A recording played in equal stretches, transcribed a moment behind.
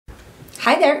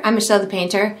Hi there, I'm Michelle the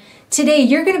Painter. Today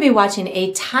you're going to be watching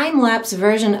a time-lapse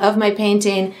version of my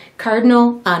painting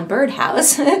Cardinal on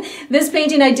Birdhouse. This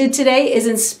painting I did today is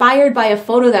inspired by a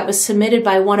photo that was submitted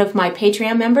by one of my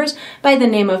Patreon members by the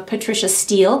name of Patricia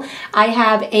Steele. I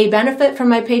have a benefit from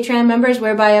my Patreon members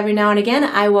whereby every now and again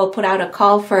I will put out a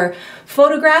call for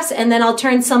photographs and then I'll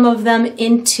turn some of them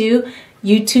into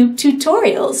YouTube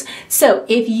tutorials. So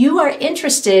if you are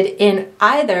interested in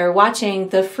either watching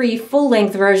the free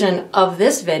full-length version of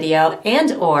this video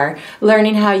and or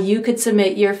learning how you could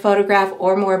submit your photograph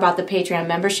or more about the Patreon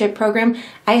membership program,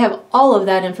 I have all of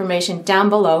that information down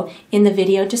below in the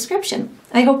video description.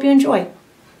 I hope you enjoy.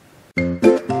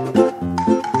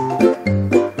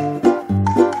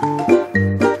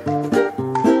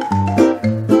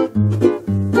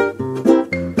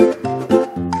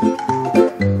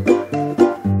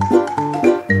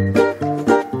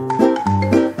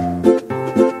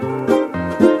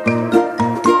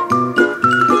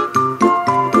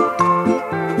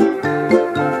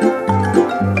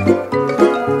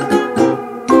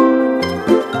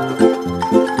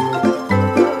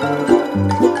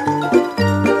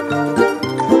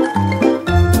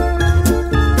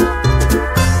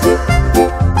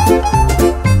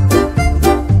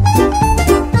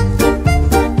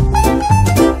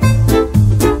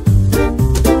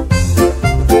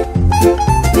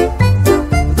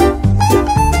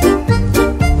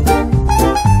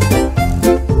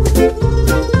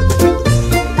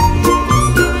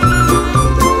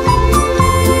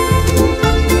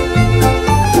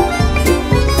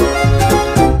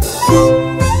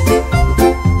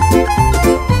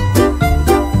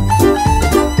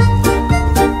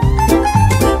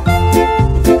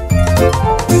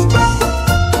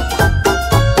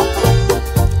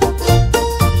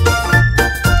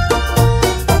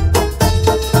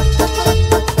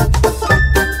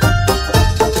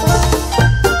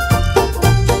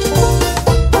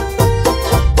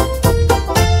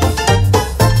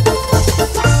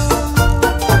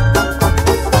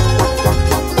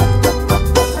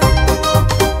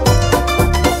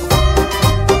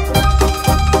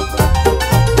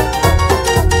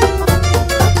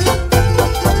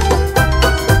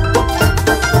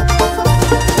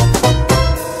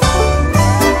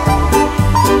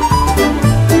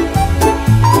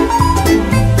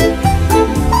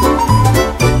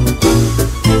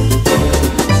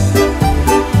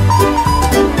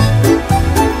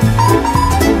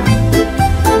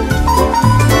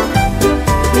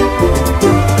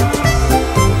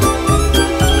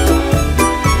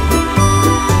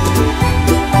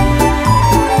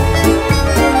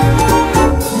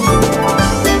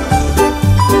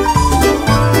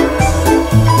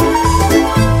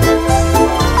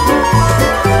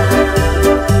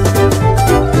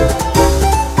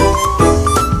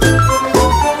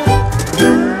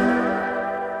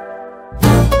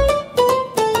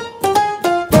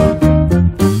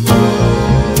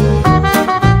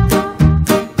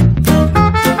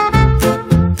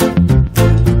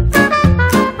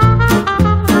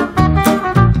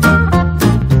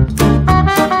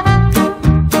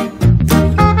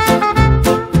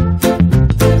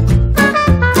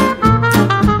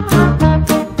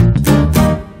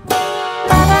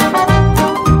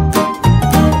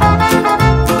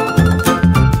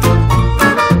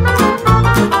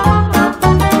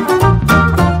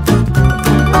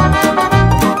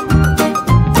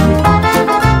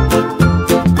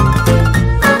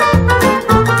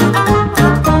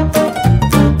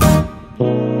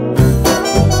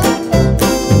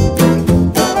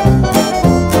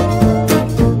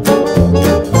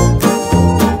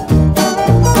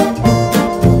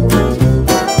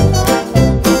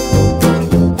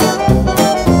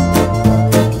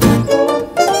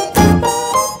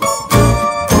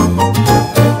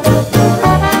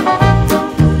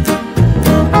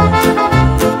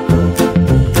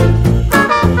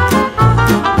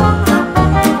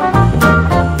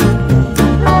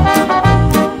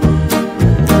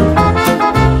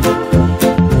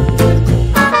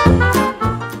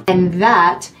 And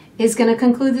that is going to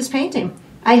conclude this painting.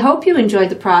 I hope you enjoyed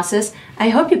the process. I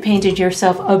hope you painted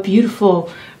yourself a beautiful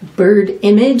bird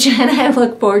image, and I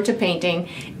look forward to painting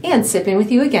and sipping with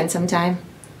you again sometime.